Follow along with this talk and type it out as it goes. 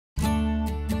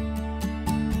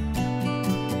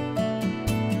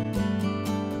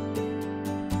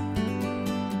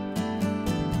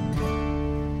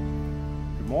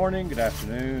morning, good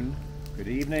afternoon, good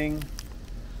evening,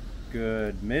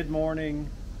 good mid-morning,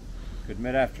 good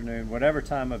mid-afternoon, whatever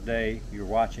time of day you're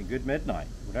watching, good midnight,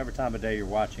 whatever time of day you're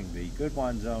watching the Good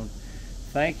Wine Zone.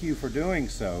 Thank you for doing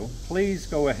so. Please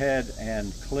go ahead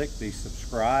and click the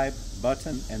subscribe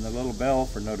button and the little bell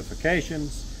for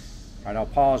notifications. All right, I'll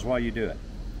pause while you do it.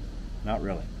 Not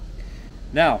really.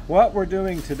 Now, what we're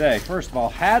doing today, first of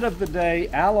all, Hat of the Day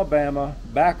Alabama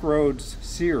Backroads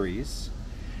Series.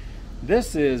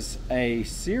 This is a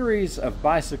series of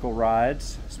bicycle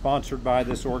rides sponsored by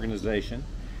this organization.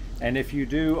 And if you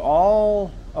do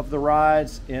all of the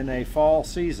rides in a fall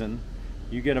season,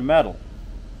 you get a medal.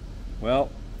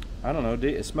 Well, I don't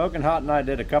know, Smoking Hot and I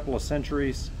did a couple of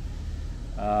centuries,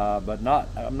 but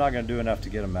I'm not going to do enough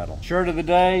to get a medal. Shirt of the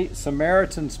day,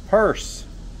 Samaritan's Purse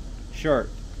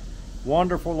shirt.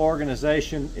 Wonderful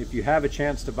organization. If you have a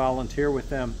chance to volunteer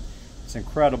with them, it's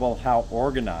incredible how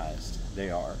organized they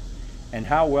are and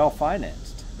how well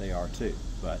financed they are too.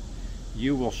 But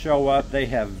you will show up. They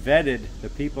have vetted the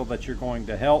people that you're going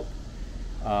to help,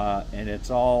 and it's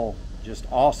all just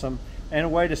awesome and a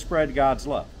way to spread God's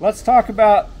love. Let's talk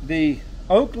about the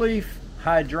Oakleaf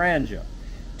Hydrangea.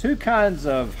 Two kinds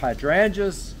of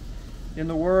hydrangeas in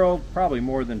the world, probably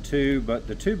more than two, but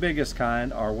the two biggest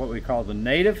kind are what we call the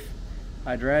native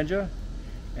hydrangea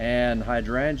and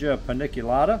Hydrangea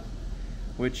paniculata,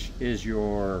 which is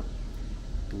your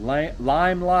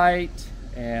limelight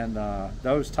and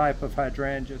those type of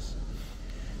hydrangeas.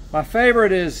 My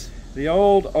favorite is the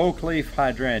old Oakleaf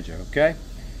Hydrangea, okay?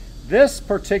 This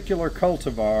particular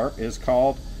cultivar is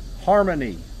called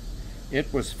Harmony.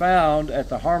 It was found at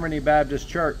the Harmony Baptist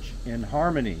Church in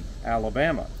Harmony,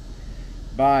 Alabama,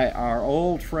 by our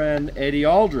old friend Eddie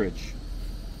Aldridge.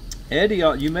 Eddie,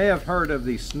 you may have heard of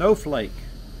the snowflake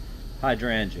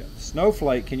hydrangea.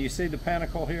 Snowflake, can you see the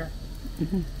panicle here?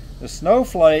 The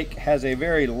snowflake has a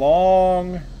very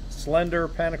long, slender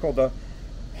panicle. The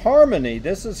Harmony,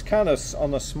 this is kind of on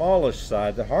the smallish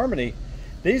side. The Harmony,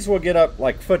 these will get up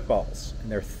like footballs,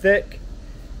 and they're thick,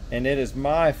 and it is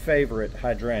my favorite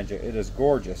hydrangea. It is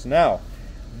gorgeous. Now,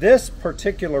 this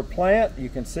particular plant, you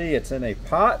can see it's in a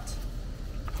pot,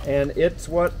 and it's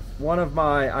one of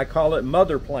my, I call it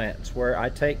mother plants, where I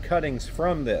take cuttings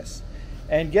from this.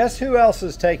 And guess who else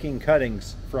is taking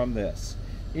cuttings from this?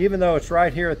 Even though it's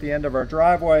right here at the end of our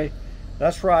driveway,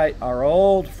 that's right, our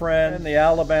old friend, the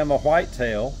Alabama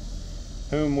whitetail,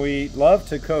 whom we love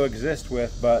to coexist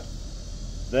with, but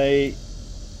they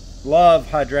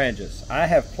love hydrangeas. I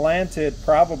have planted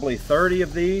probably 30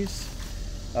 of these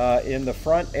in the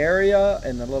front area,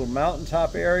 in the little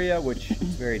mountaintop area, which is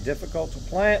very difficult to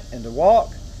plant and to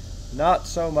walk. Not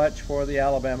so much for the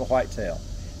Alabama whitetail.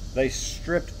 They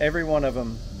stripped every one of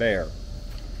them bare.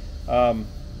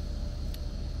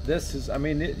 This is, I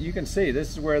mean, you can see this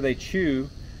is where they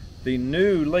chew the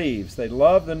new leaves. They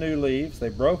love the new leaves. They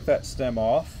broke that stem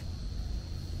off.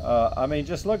 I mean,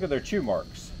 just look at their chew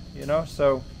marks, you know.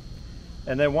 So,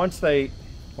 and then once they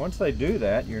do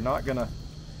that, you're not gonna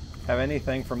have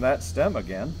anything from that stem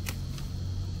again.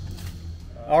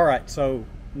 All right, so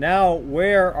now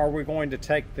where are we going to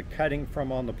take the cutting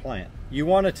from on the plant? You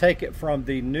want to take it from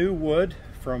the new wood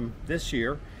from this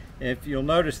year. If you'll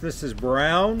notice, this is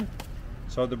brown.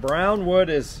 So the brown wood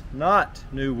is not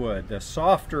new wood. The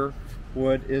softer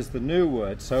wood is the new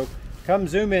wood. So come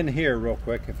zoom in here real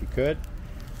quick if you could.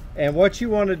 And what you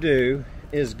want to do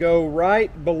is go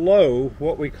right below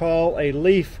what we call a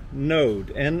leaf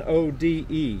node,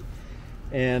 N-O-D-E.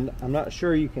 And I'm not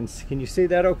sure you can you see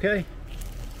that okay?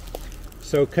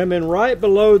 So come in right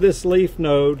below this leaf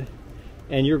node,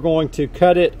 and you're going to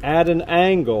cut it at an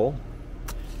angle.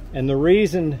 And the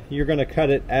reason you're going to cut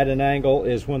it at an angle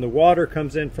is when the water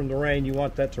comes in from the rain, you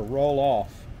want that to roll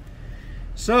off.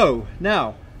 So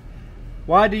now,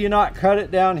 why do you not cut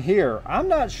it down here? I'm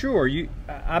not sure.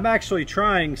 I'm actually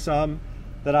trying some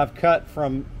that I've cut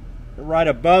from right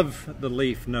above the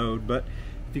leaf node, but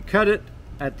if you cut it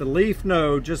at the leaf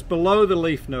node, just below the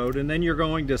leaf node, and then you're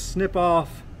going to snip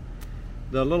off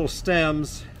the little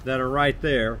stems that are right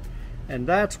there, and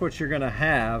that's what you're going to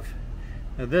have.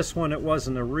 Now this one, it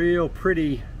wasn't a real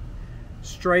pretty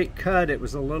straight cut. It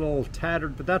was a little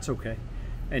tattered, but that's okay.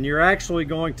 And you're actually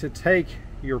going to take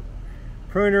your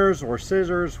pruners or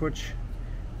scissors, which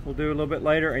we'll do a little bit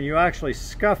later, and you actually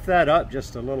scuff that up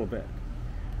just a little bit.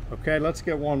 Okay, let's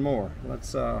get one more.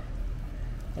 Let's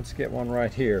get one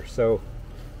right here. So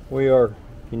we are,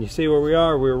 can you see where we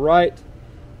are? We're right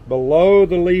below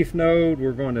the leaf node.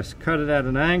 We're going to cut it at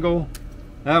an angle.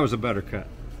 That was a better cut.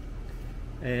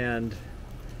 And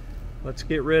let's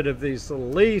get rid of these little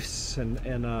leaves and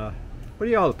what do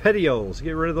you call the petioles?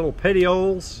 Get rid of the little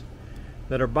petioles.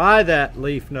 that are by that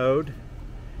leaf node,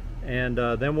 and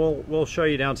then we'll show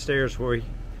you downstairs where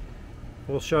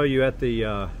we'll show you at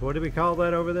the what do we call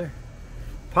that over there?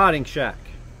 Potting shack.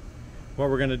 What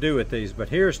we're going to do with these. But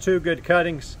here's 2 good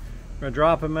cuttings. We're going to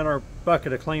drop them in our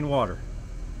bucket of clean water.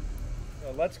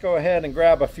 So let's go ahead and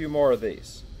grab a few more of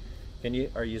these.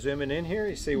 Are you zooming in here?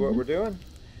 You see what we're doing?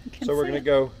 So we're going to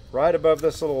go right above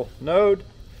this little node,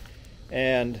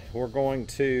 and we're going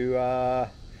to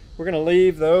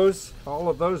leave all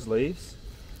of those leaves.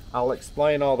 I'll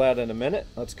explain all that in a minute.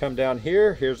 Let's come down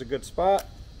here. Here's a good spot.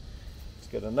 Let's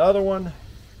get another one.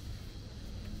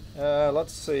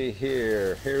 Let's see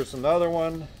here. Here's another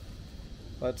one.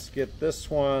 Let's get this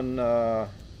one.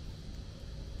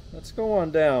 Let's go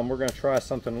on down. We're going to try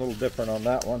something a little different on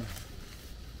that one.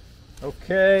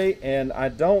 Okay, and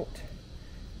I'm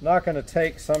not going to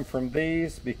take some from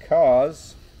these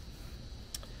because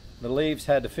the leaves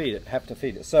have to feed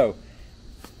it. So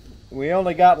we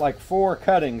only got like 4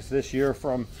 cuttings this year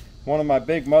from one of my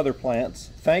big mother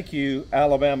plants. Thank you,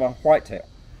 Alabama Whitetail.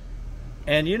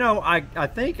 And you know, I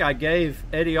think I gave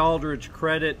Eddie Aldridge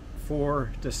credit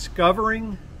for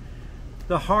discovering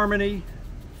the Harmony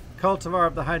cultivar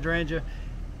of the hydrangea.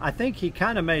 I think he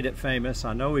kind of made it famous.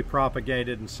 I know he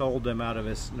propagated and sold them out of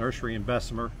his nursery in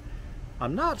Bessemer.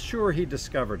 I'm not sure he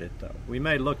discovered it though. We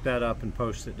may look that up and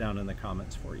post it down in the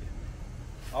comments for you.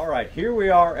 All right, here we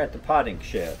are at the potting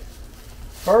shed.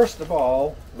 First of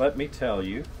all, let me tell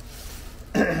you,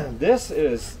 this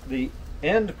is the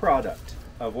end product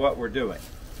of what we're doing.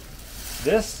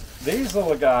 These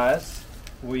little guys,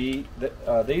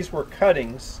 these were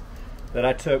cuttings that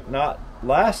I took not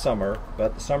last summer,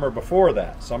 but the summer before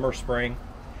that, spring,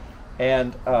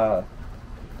 and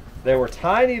they were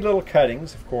tiny little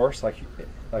cuttings, of course, like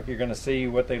you're going to see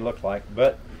what they look like.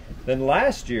 But then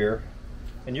last year,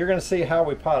 and you're going to see how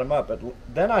we pot them up, but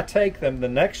then I take them the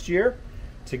next year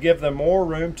to give them more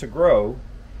room to grow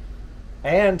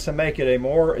and to make it a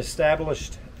more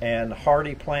established and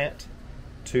hardy plant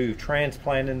to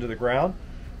transplant into the ground.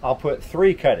 I'll put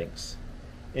 3 cuttings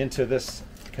into this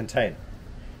container.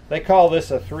 They call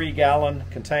this a 3-gallon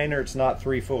container. It's not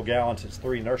 3 full gallons, it's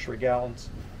 3 nursery gallons.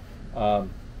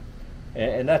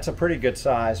 And that's a pretty good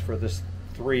size for this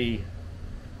 3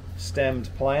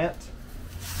 stemmed plant.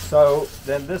 So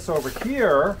then this over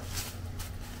here,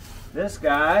 this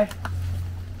guy,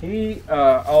 he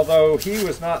although he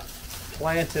was not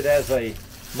planted as a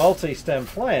multi-stem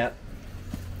plant,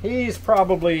 he's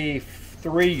probably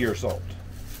 3 years old.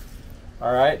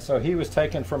 All right, so he was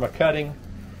taken from a cutting,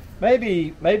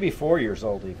 maybe 4 years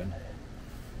old even.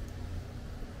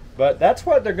 But that's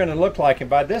what they're going to look like. And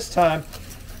by this time,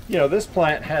 you know, this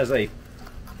plant has a,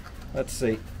 let's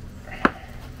see,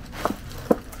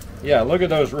 yeah, look at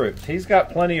those roots. He's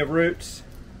got plenty of roots,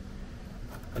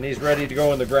 and he's ready to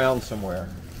go in the ground somewhere.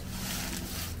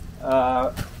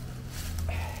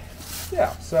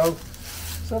 Yeah, so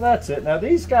that's it. Now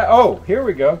these guys, oh, here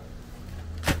we go.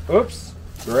 Oops,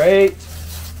 great.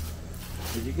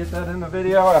 Did you get that in the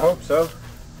video? I hope so.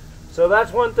 So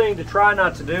that's one thing to try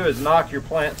not to do, is knock your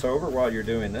plants over while you're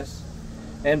doing this.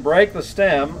 And break the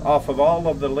stem off of all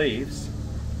of the leaves.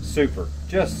 Super,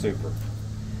 just super.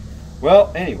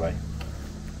 Well, anyway,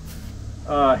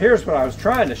 here's what I was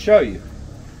trying to show you.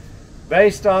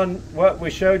 Based on what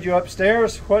we showed you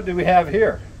upstairs, what do we have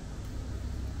here?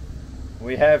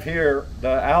 We have here the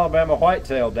Alabama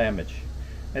whitetail damage.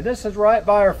 And this is right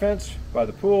by our fence, by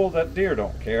the pool. That deer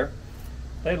don't care.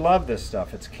 They love this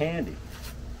stuff. It's candy.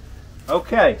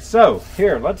 Okay, so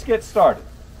here, let's get started.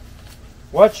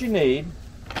 What you need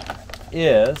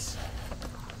is,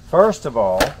 first of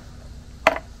all,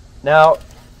 now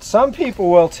some people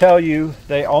will tell you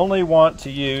they only want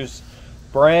to use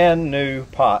brand new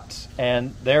pots,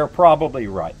 and they're probably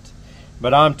right,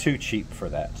 but I'm too cheap for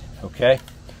that, okay?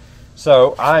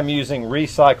 So I'm using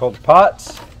recycled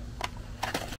pots.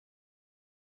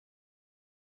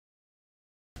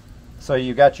 So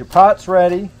you got your pots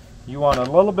ready. You want a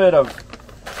little bit of,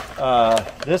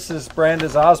 this is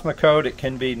Branda's Osmocote. It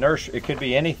can be nursery, it could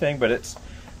be anything, but it's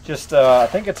just, I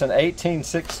think it's an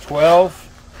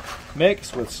 18-6-12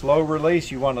 mix with slow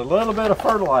release. You want a little bit of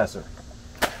fertilizer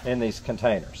in these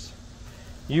containers.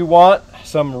 You want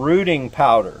some rooting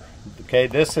powder. Okay,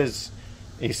 this is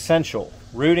essential.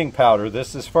 Rooting powder.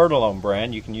 This is Fertilome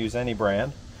brand. You can use any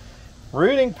brand.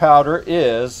 Rooting powder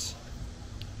is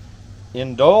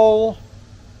indole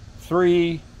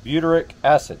 3-butyric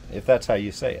acid, if that's how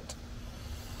you say it.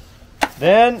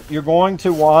 Then you're going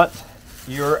to want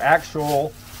your actual,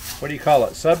 what do you call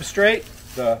it, substrate,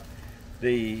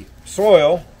 the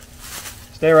soil.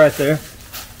 Stay right there.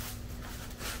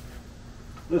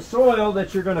 The soil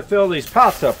that you're going to fill these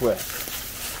pots up with.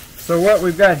 So what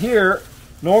we've got here,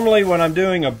 normally when I'm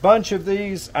doing a bunch of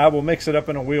these, I will mix it up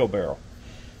in a wheelbarrow.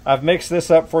 I've mixed this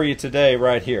up for you today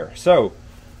right here. So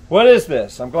what is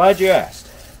this? I'm glad you asked.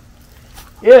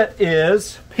 It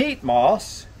is peat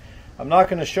moss. I'm not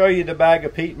going to show you the bag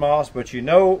of peat moss, but you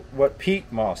know what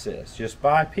peat moss is. Just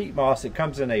buy peat moss. It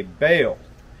comes in a bale,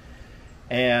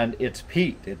 and it's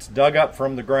peat. It's dug up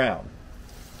from the ground.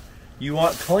 You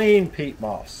want clean peat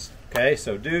moss. Okay,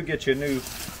 so do get you a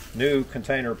new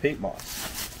container of peat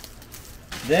moss.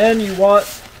 Then you want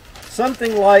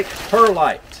something like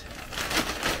perlite.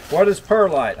 What is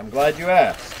perlite? I'm glad you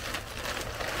asked.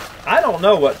 I don't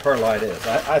know what perlite is.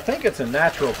 I think it's a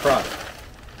natural product,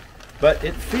 but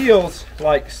it feels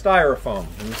like styrofoam.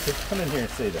 Come in here and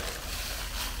see this.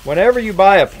 Whenever you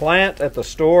buy a plant at the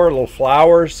store, little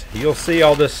flowers, you'll see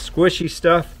all this squishy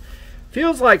stuff.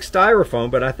 Feels like styrofoam,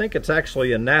 but I think it's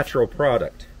actually a natural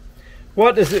product.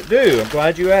 What does it do? I'm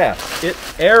glad you asked. It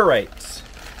aerates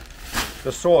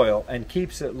the soil and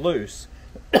keeps it loose.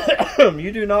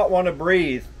 You do not want to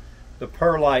breathe the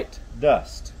perlite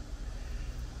dust.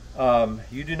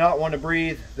 You do not want to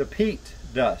breathe the peat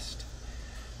dust.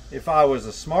 If I was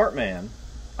a smart man,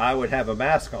 I would have a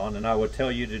mask on, and I would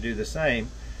tell you to do the same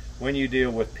when you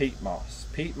deal with peat moss.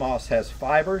 Peat moss has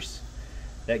fibers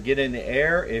that get in the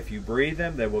air. If you breathe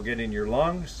them, they will get in your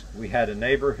lungs. We had a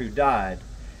neighbor who died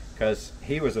because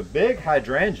he was a big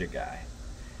hydrangea guy,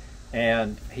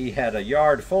 and he had a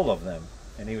yard full of them,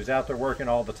 and he was out there working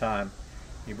all the time.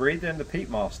 He breathed in the peat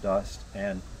moss dust,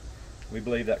 and we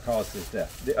believe that caused his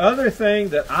death. The other thing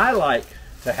that I like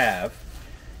to have,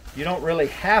 you don't really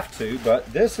have to,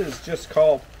 but this is just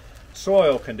called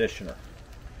soil conditioner.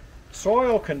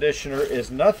 Soil conditioner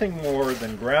is nothing more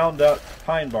than ground up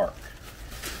pine bark.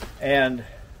 And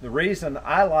the reason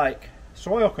I like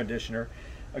soil conditioner,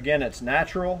 again, it's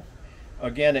natural.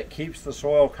 Again, it keeps the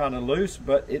soil kind of loose,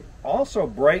 but it also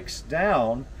breaks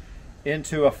down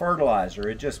into a fertilizer.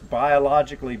 It just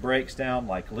biologically breaks down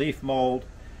like leaf mold,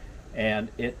 and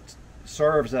it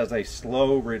serves as a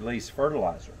slow release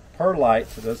fertilizer. Perlite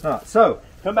does not. So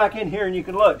come back in here and you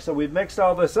can look. So we've mixed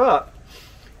all this up,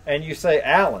 and you say,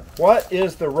 Alan, what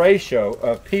is the ratio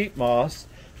of peat moss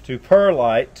to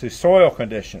perlite to soil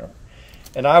conditioner?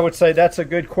 And I would say that's a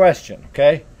good question.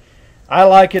 Okay, I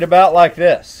like it about like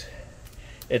this.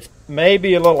 It's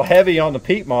maybe a little heavy on the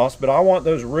peat moss, but I want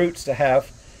those roots to have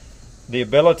the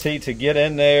ability to get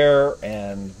in there,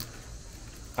 and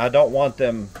I don't want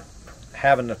them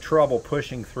having the trouble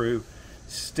pushing through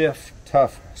stiff,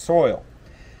 tough soil.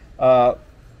 There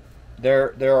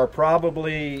are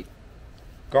probably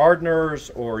gardeners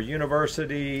or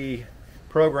university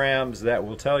programs that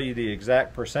will tell you the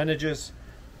exact percentages.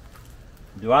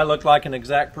 Do I look like an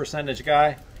exact percentage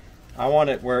guy? I want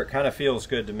it where it kind of feels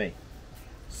good to me.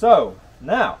 So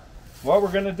now what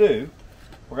we're going to do,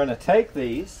 we're going to take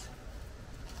these,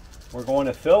 we're going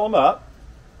to fill them up.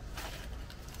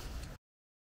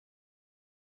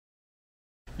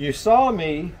 You saw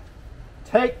me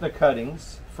take the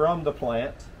cuttings from the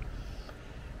plant.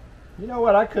 You know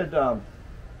what, I could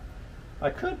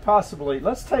possibly,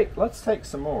 let's take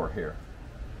some more here.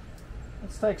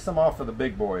 Let's take some off of the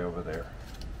big boy over there.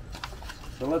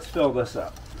 So let's fill this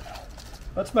up.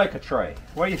 Let's make a tray.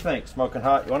 What do you think, Smoking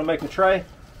Hot? You want to make a tray?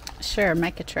 Sure,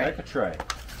 make a tray. Make a tray.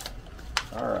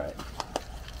 All right.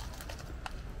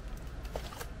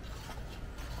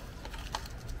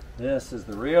 This is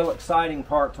the real exciting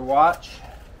part to watch.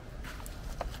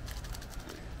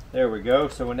 There we go.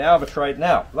 So we now have a tray.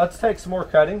 Now, let's take some more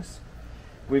cuttings.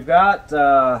 We've got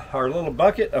our little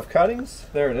bucket of cuttings.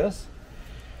 There it is.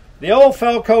 The old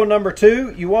Felco number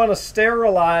 2, you want to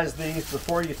sterilize these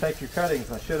before you take your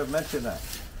cuttings. I should have mentioned that.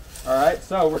 All right,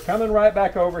 so we're coming right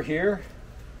back over here,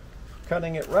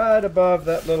 cutting it right above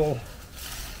that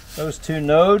those 2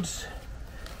 nodes.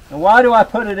 And why do I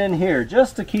put it in here?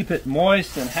 Just to keep it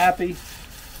moist and happy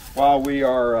while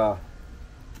we're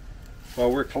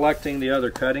collecting the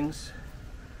other cuttings.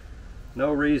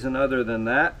 No reason other than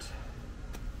that.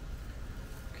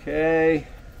 Okay.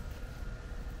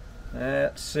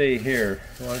 Let's see here.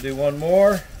 You want to do one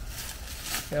more?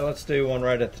 Yeah, let's do one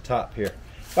right at the top here.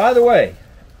 By the way,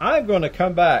 I'm going to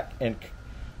come back and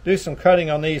do some cutting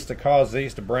on these to cause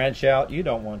these to branch out. You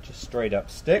don't want just straight up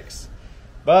sticks,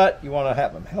 but you want to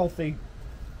have them healthy.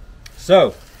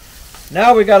 So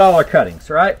now we got all our cuttings,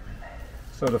 right?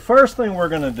 So the first thing we're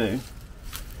going to do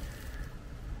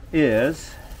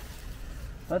is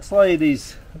let's lay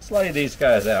these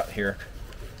guys out here.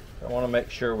 I want to make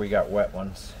sure we got wet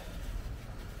ones.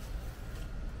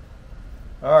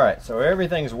 All right, so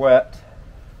everything's wet.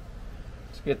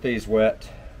 Let's get these wet.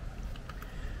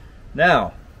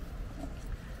 Now,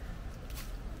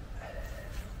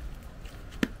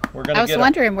 we're going to I was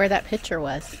wondering where that picture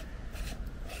was.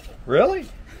 Really?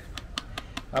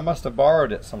 I must have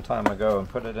borrowed it some time ago and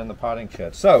put it in the potting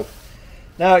shed. So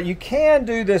now you can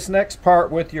do this next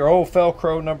part with your old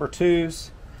Velcro number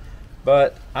 2s,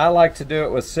 but I like to do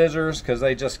it with scissors because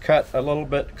they just cut a little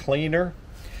bit cleaner.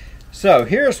 So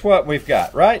here's what we've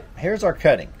got, right? Here's our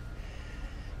cutting.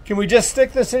 Can we just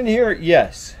stick this in here?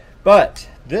 Yes, but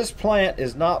this plant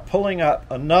is not pulling up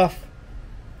enough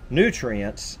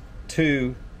nutrients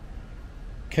to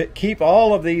keep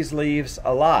all of these leaves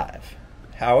alive.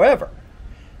 However,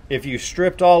 if you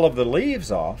stripped all of the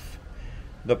leaves off,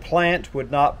 the plant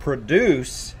would not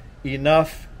produce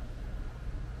enough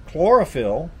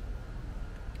chlorophyll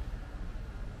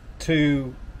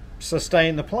to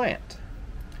sustain the plant.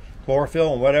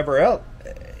 Chlorophyll and whatever else,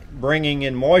 bringing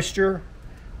in moisture,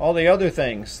 all the other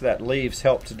things that leaves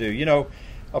help to do. You know,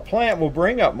 a plant will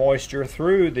bring up moisture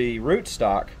through the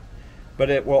rootstock, but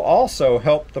it will also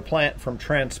help the plant from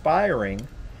transpiring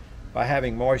by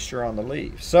having moisture on the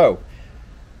leaves. So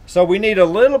we need a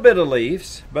little bit of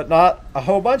leaves, but not a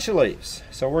whole bunch of leaves.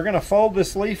 So we're going to fold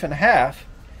this leaf in half,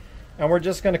 and we're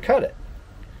just going to cut it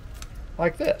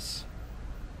like this.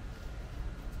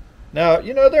 Now,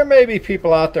 you know, there may be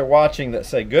people out there watching that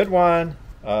say, Goodwine,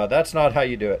 that's not how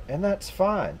you do it. And that's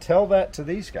fine. Tell that to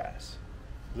these guys.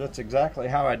 That's exactly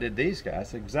how I did these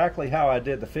guys. Exactly how I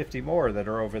did the 50 more that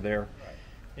are over there.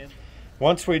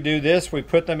 Once we do this, we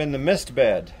put them in the mist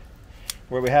bed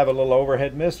where we have a little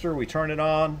overhead mister. We turn it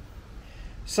on.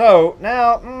 So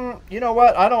now, you know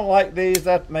what? I don't like these.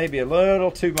 That may be a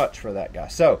little too much for that guy.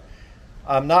 So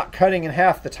I'm not cutting in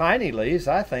half the tiny leaves.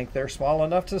 I think they're small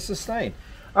enough to sustain.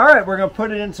 All right, we're going to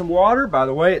put it in some water. By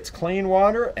the way, it's clean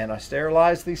water, and I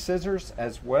sterilize these scissors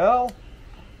as well.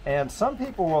 And some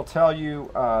people will tell you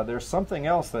there's something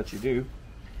else that you do.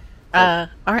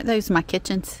 Aren't those my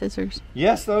kitchen scissors?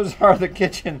 Yes, those are the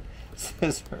kitchen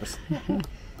scissors.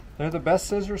 They're the best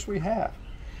scissors we have.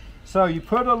 So you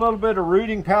put a little bit of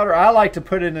rooting powder. I like to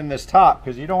put it in this top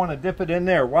because you don't want to dip it in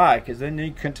there. Why? Because then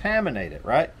you contaminate it,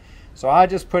 right? So I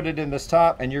just put it in this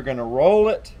top, and you're going to roll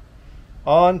it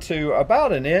onto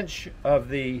about 1 inch of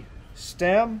the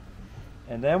stem,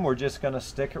 and then we're just going to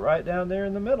stick it right down there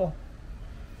in the middle.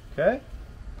 Okay,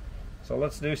 so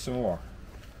let's do some more.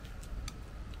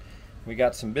 We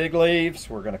got some big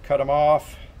leaves. We're going to cut them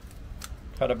off.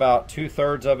 Cut about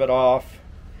 2/3 of it off.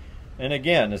 And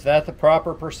again, is that the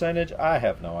proper percentage? I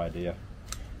have no idea.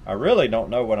 I really don't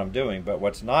know what I'm doing, but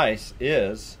what's nice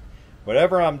is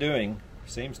whatever I'm doing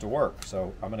seems to work,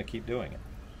 so I'm going to keep doing it.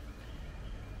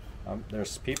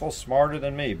 There's people smarter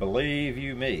than me, believe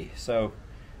you me. So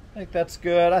I think that's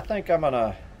good. I think I'm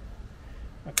gonna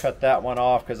cut that one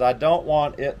off because I don't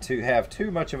want it to have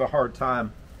too much of a hard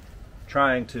time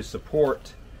trying to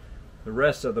support the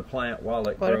rest of the plant while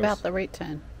it grows. What about the root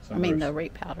tone? I mean the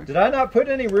root powder. Did I not put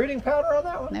any rooting powder on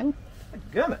that one? No.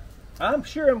 Gummit. I'm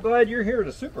sure I'm glad you're here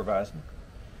to supervise me.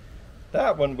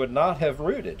 That one would not have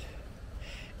rooted.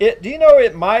 Do you know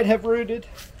it might have rooted?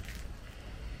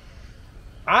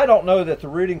 I don't know that the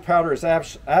rooting powder is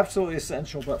absolutely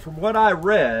essential, but from what I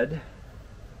read,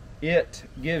 it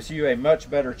gives you a much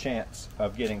better chance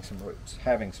of getting some roots,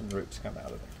 having some roots come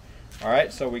out of there. All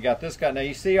right, so we got this guy. Now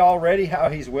you see already how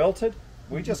he's wilted?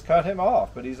 We just cut him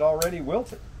off, but he's already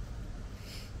wilted.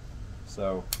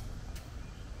 So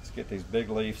let's get these big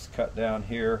leaves cut down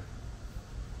here.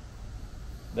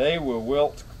 They will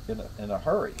wilt in a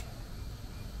hurry.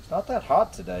 It's not that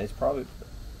hot today. It's probably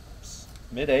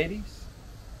mid-80s.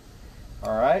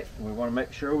 All right, we want to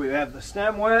make sure we have the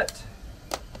stem wet.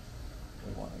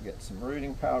 We want to get some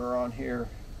rooting powder on here.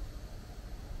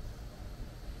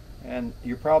 And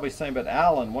you're probably saying, but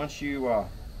Alan, once you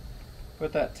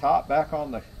put that top back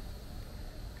on the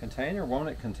container, won't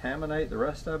it contaminate the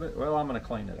rest of it? Well, I'm going to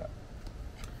clean it up.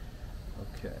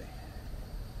 Okay.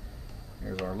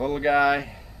 Here's our little guy.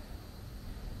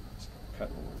 Let's cut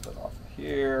a little bit off of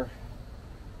here.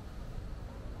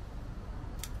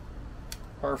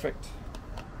 Perfect.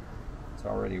 It's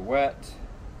already wet.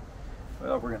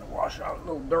 Well, we're going to wash out a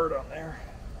little dirt on there.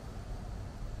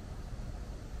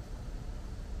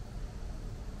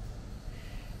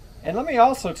 And let me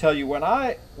also tell you,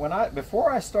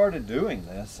 before I started doing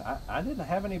this, I didn't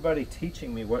have anybody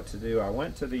teaching me what to do. I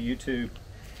went to the YouTube,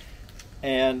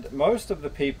 and most of the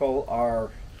people are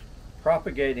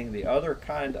propagating the other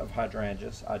kind of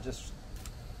hydrangeas. I just,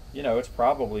 you know, it's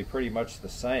probably pretty much the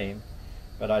same,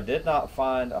 but I did not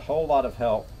find a whole lot of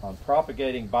help on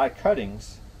propagating by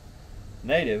cuttings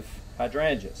native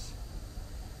hydrangeas.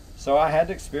 So I had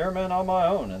to experiment on my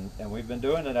own, and we've been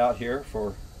doing it out here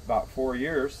for about 4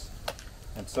 years.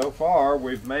 And so far,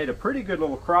 we've made a pretty good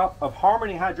little crop of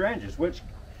Harmony hydrangeas, which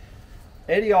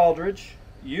Eddie Aldridge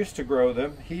used to grow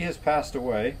them. He has passed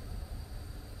away.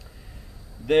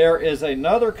 There is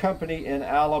another company in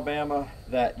Alabama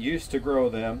that used to grow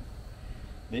them.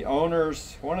 The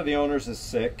owners, one of the owners is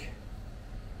sick,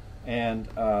 and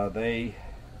they're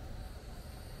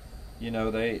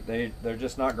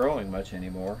just not growing much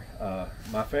anymore.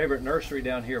 My favorite nursery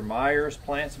down here, Myers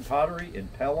Plants and Pottery in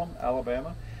Pelham,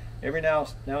 Alabama. Every now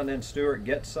and then Stuart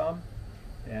gets some,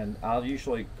 and I'll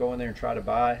usually go in there and try to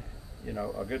buy,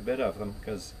 a good bit of them,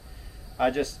 because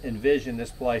I just envision this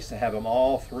place to have them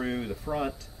all through the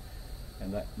front,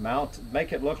 and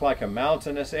make it look like a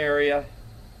mountainous area,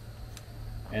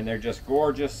 and they're just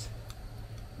gorgeous.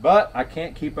 But I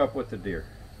can't keep up with the deer.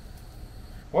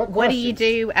 What do you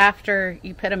do after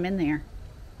you put them in there?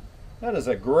 That is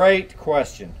a great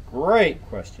question. Great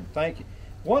question. Thank you.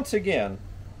 Once again,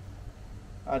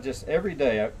 every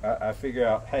day I figure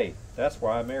out, hey, that's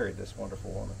why I married this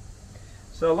wonderful woman.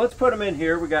 So let's put them in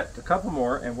here. We got a couple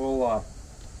more, and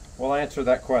we'll answer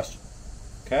that question.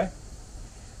 Okay.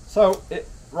 So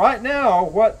right now,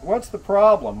 what's the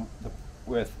problem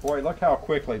with? Boy, look how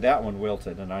quickly that one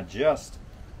wilted, and I just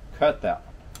cut that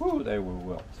one. Whew, they will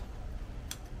wilt.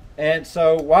 And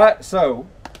so what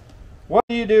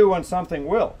do you do when something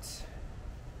wilts?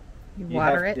 You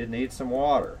water it. It needs some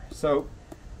water. So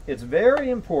it's very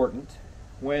important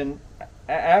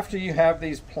after you have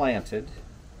these planted,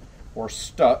 or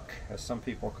stuck, as some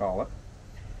people call it,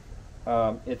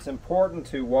 it's important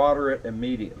to water it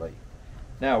immediately.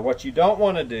 Now, what you don't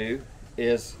want to do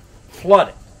is flood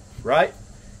it, right?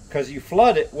 Because you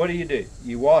flood it, what do?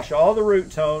 You wash all the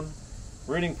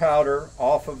rooting powder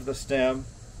off of the stem.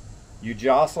 You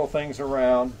jostle things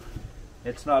around.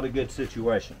 It's not a good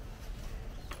situation.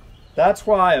 That's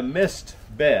why a mist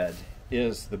bed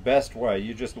is the best way.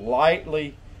 You just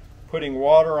lightly putting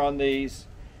water on these.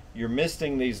 You're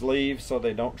misting these leaves so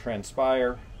they don't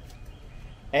transpire,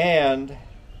 and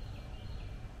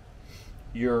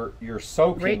you're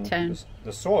soaking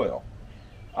the soil.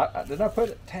 Did I put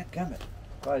it? Dadgummit.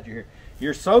 Glad you're here.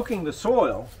 You're soaking the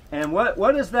soil, and what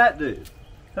does that do?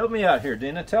 Help me out here,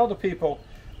 Dina. Tell the people,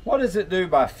 what does it do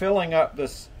by filling up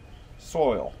this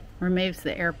soil? Removes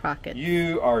the air pockets.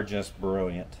 You are just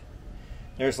brilliant.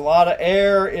 There's a lot of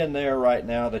air in there right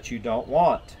now that you don't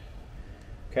want.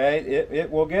 Okay,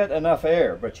 it will get enough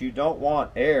air, but you don't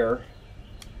want air.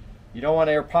 You don't want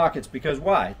air pockets, because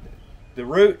why? The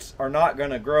roots are not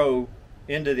going to grow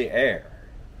into the air.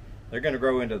 They're going to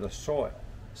grow into the soil.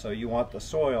 So you want the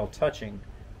soil touching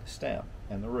the stem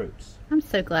and the roots. I'm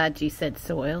so glad you said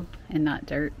soil and not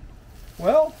dirt.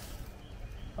 Well,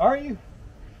 are you?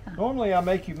 Normally I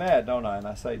make you mad, don't I? And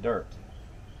I say dirt.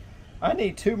 I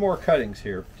need 2 more cuttings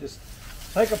here. Just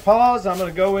take a pause. I'm going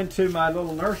to go into my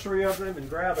little nursery of them and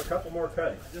grab a couple more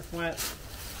cuttings. I just went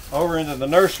over into the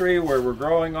nursery where we're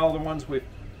growing all the ones we've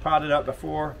potted up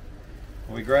before.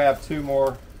 We grabbed 2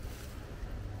 more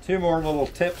little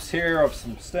tips here of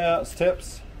some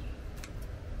tips.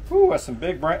 Ooh, that's some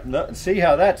big branch. See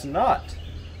how that's not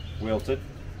wilted.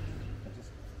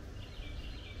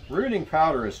 Rooting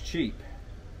powder is cheap.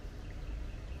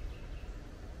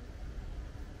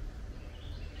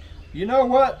 You know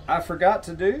what I forgot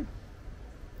to do?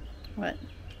 What?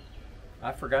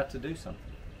 I forgot to do something.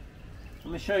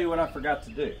 Let me show you what I forgot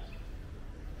to do.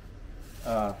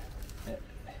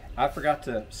 I forgot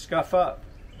to scuff up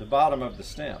the bottom of the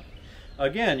stem.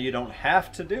 Again, you don't have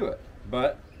to do it,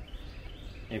 but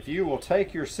if you will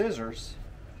take your scissors,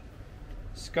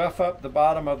 scuff up the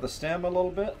bottom of the stem a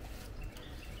little bit,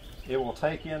 it will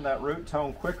take in that root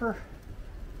tone quicker.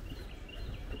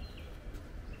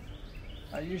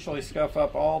 I usually scuff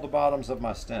up all the bottoms of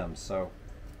my stems, so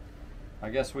I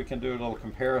guess we can do a little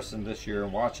comparison this year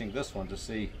and watching this one to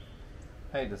see,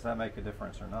 hey, does that make a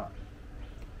difference or not?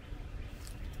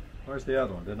 Where's the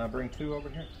other one? Didn't I bring 2 over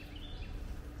here?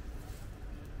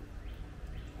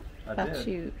 I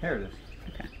did. Here it is.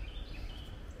 Okay.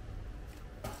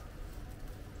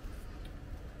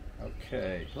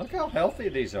 Okay, look how healthy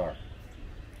these are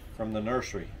from the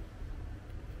nursery.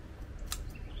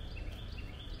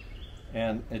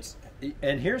 And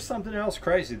here's something else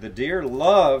crazy. The deer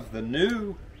love the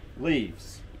new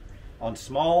leaves on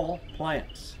small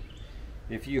plants.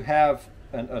 If you have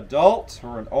an adult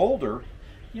or an older,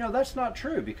 that's not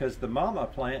true, because the mama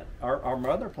plant, our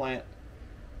mother plant,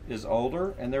 is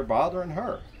older and they're bothering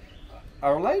her.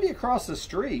 Our lady across the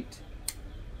street,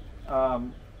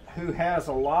 who has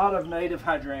a lot of native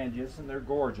hydrangeas, and they're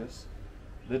gorgeous,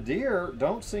 the deer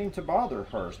don't seem to bother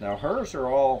hers. Now hers are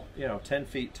all 10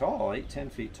 feet tall,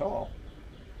 8-10 feet tall,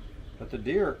 but the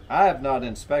deer, I have not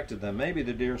inspected them. Maybe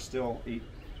the deer still eat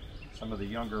some of the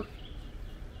younger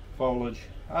foliage,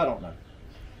 I don't know.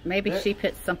 Maybe she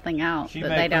puts something out that they don't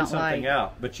like. She may put something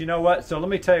out. But you know what? So let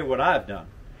me tell you what I've done.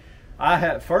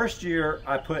 First year,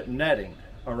 I put netting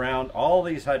around all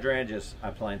these hydrangeas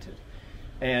I planted.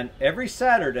 And every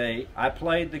Saturday, I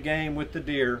played the game with the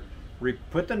deer,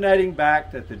 put the netting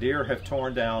back that the deer have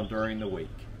torn down during the week.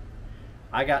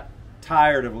 I got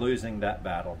tired of losing that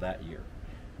battle that year.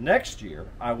 Next year,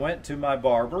 I went to my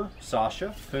barber,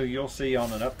 Sasha, who you'll see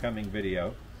on an upcoming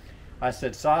video. I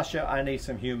said, Sasha, I need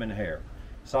some human hair.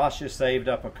 Sasha saved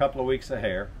up a couple of weeks of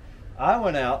hair. I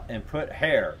went out and put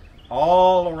hair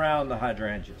all around the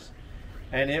hydrangeas.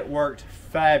 And it worked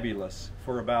fabulous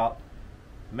for about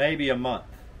maybe a month.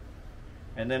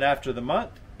 And then after the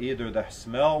month, either the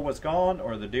smell was gone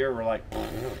or the deer were like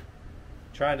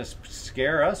trying to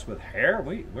scare us with hair.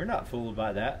 We're not fooled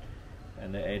by that.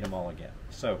 And they ate them all again.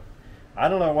 So I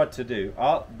don't know what to do.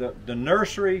 The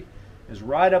nursery is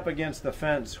right up against the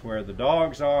fence where the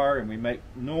dogs are, and we make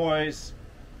noise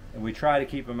and we try to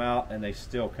keep them out, and they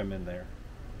still come in there.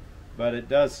 But it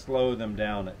does slow them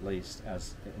down, at least,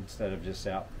 instead of just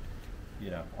out,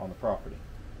 on the property.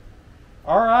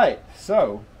 All right,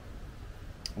 so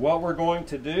what we're going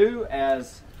to do,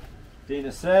 as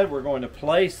Dina said, we're going to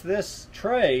place this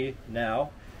tray now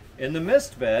in the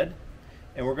mist bed,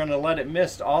 and we're going to let it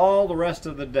mist all the rest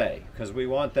of the day, because we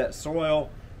want that soil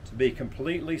to be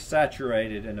completely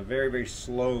saturated in a very, very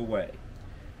slow way.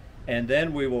 And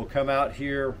then we will come out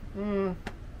here.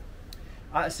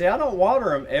 I don't water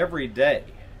them every day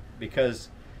because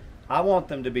I want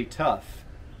them to be tough.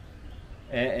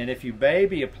 And if you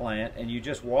baby a plant and you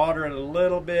just water it a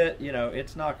little bit,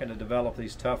 it's not going to develop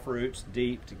these tough roots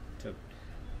deep to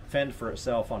fend for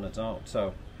itself on its own.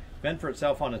 So fend for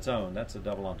itself on its own, that's a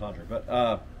double entendre.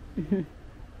 But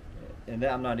and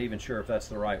I'm not even sure if that's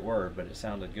the right word, but it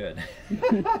sounded good.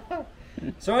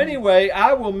 So anyway,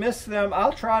 I will mist them.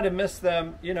 I'll try to mist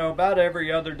them, about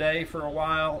every other day for a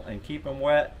while and keep them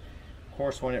wet. Of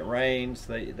course, when it rains,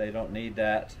 they don't need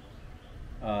that.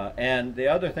 And the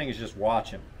other thing is just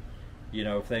watch them.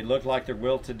 If they look like they're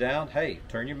wilted down, hey,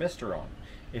 turn your mister on.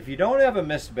 If you don't have a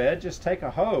mist bed, just take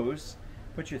a hose,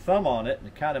 put your thumb on it,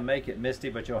 and kind of make it misty,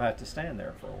 but you'll have to stand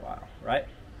there for a while, right?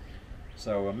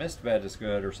 So a mist bed is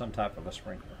good, or some type of a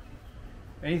sprinkler.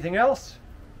 Anything else?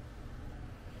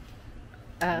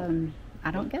 I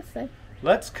don't guess so.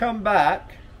 Let's come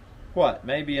back,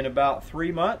 maybe in about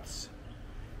 3 months?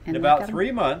 In about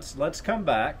 3 months, let's come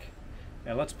back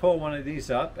and let's pull one of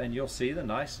these up, and you'll see the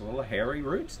nice little hairy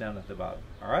roots down at the bottom.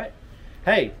 All right?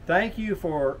 Hey, thank you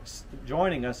for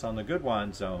joining us on the Good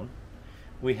Wine Zone.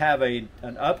 We have an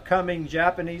upcoming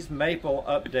Japanese maple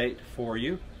update for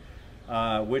you,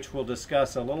 which will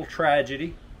discuss a little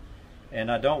tragedy. And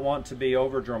I don't want to be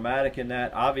over dramatic in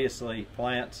that. Obviously,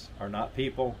 plants are not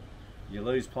people. You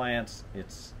lose plants.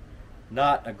 It's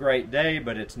not a great day,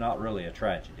 but it's not really a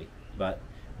tragedy. But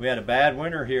we had a bad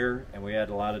winter here, and we had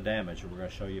a lot of damage, and we're going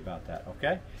to show you about that,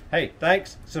 okay? Hey,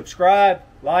 thanks. Subscribe,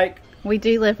 like. We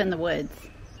do live in the woods.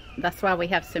 That's why we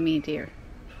have so many deer.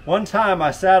 One time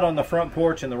I sat on the front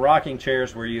porch in the rocking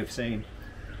chairs where you've seen,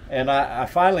 and I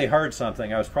finally heard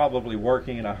something. I was probably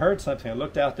working, and I heard something. I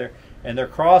looked out there, and they're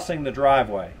crossing the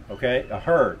driveway, okay? A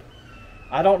herd.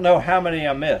 I don't know how many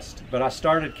I missed, but I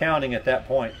started counting at that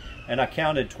point, and I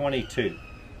counted 22.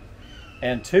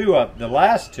 And the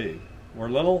last two were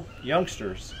little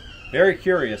youngsters, very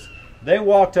curious. They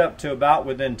walked up to about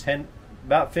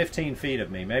 15 feet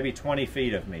of me, maybe 20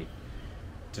 feet of me,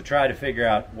 to try to figure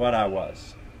out what I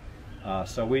was.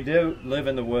 So we do live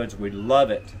in the woods. We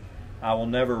love it. I will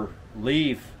never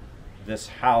leave this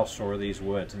house or these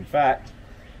woods. In fact,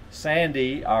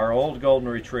 Sandy, our old golden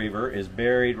retriever, is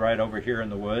buried right over here in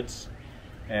the woods,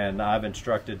 and I've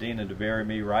instructed Dina to bury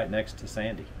me right next to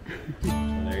Sandy. So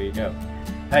there you go.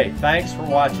 Hey, thanks for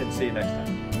watching. See you next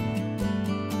time.